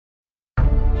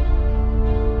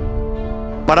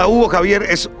Para Hugo Javier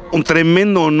es un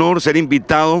tremendo honor ser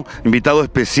invitado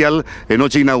especial en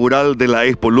noche inaugural de la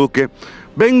Expo Luque.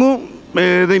 Vengo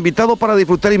de invitado para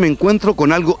disfrutar y me encuentro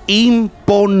con algo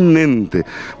imponente.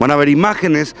 Van a ver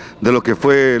imágenes de lo que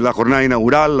fue la jornada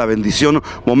inaugural, la bendición,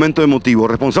 momento emotivo.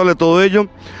 Responsable de todo ello,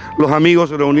 los amigos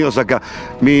reunidos acá.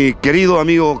 Mi querido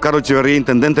amigo Carlos Echeverría,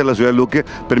 intendente de la ciudad de Luque,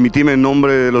 permitime en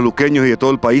nombre de los luqueños y de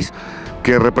todo el país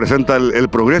que representa el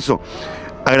progreso.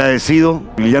 Agradecido,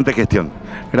 brillante gestión.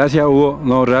 Gracias, Hugo.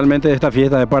 No, realmente esta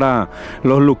fiesta es para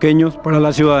los luqueños, para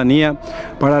la ciudadanía,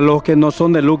 para los que no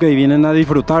son de Luque y vienen a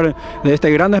disfrutar de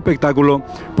este gran espectáculo,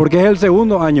 porque es el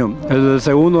segundo año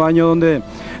donde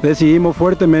decidimos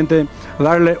fuertemente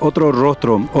darle otro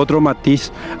rostro, otro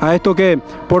matiz a esto que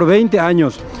por 20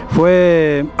 años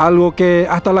fue algo que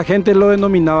hasta la gente lo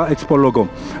denominaba Expo Loco.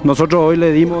 Nosotros hoy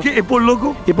le dimos... ¿Qué Expo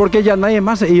Loco? Y porque ya nadie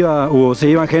más se iba, Hugo, se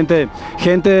iban gente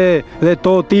de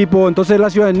todo tipo, entonces la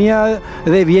ciudadanía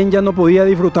de bien ya no podía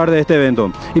disfrutar de este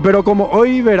evento. Pero como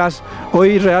hoy verás,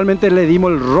 hoy realmente le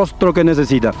dimos el rostro que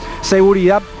necesita.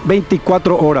 Seguridad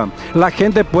 24 horas, la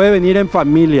gente puede venir en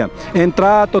familia,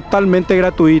 entrada totalmente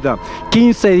gratuita,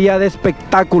 15 días de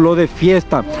espectáculo, de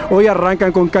fiesta. Hoy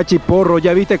arrancan con cachiporro,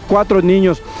 ya viste 4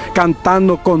 niños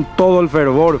cantando con todo el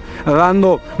fervor,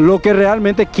 dando lo que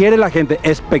realmente quiere la gente,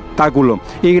 espectáculo.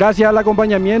 Y gracias al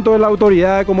acompañamiento de la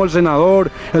autoridad como el senador,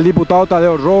 el diputado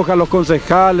Tadeo Rojas, los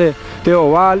concejales,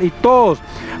 Teobal y todos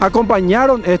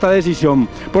acompañaron esta decisión,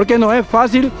 porque no es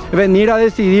fácil venir a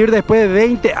decidir después de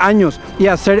 20 años y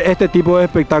hacer este tipo de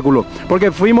espectáculo,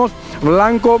 porque fuimos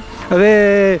blanco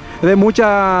de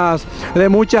muchas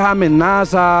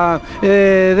amenazas,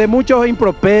 de muchos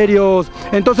improperios,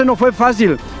 entonces no fue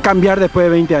fácil cambiar después de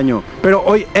 20 años, pero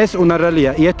hoy es una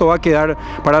realidad y esto va a quedar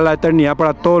para la eternidad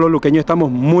para todos los luqueños.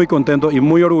 Estamos muy contentos y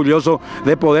muy orgullosos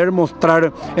de poder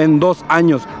mostrar en 2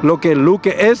 años lo que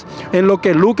Luque es, en lo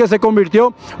que Luque se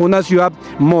convirtió, una ciudad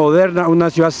moderna, una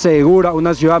ciudad segura,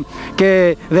 una ciudad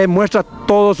que demuestra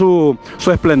todo su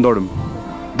esplendor.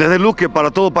 Desde Luque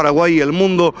para todo Paraguay y el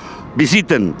mundo,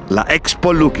 visiten la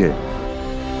Expo Luque.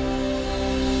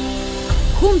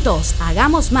 Juntos,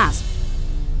 hagamos más.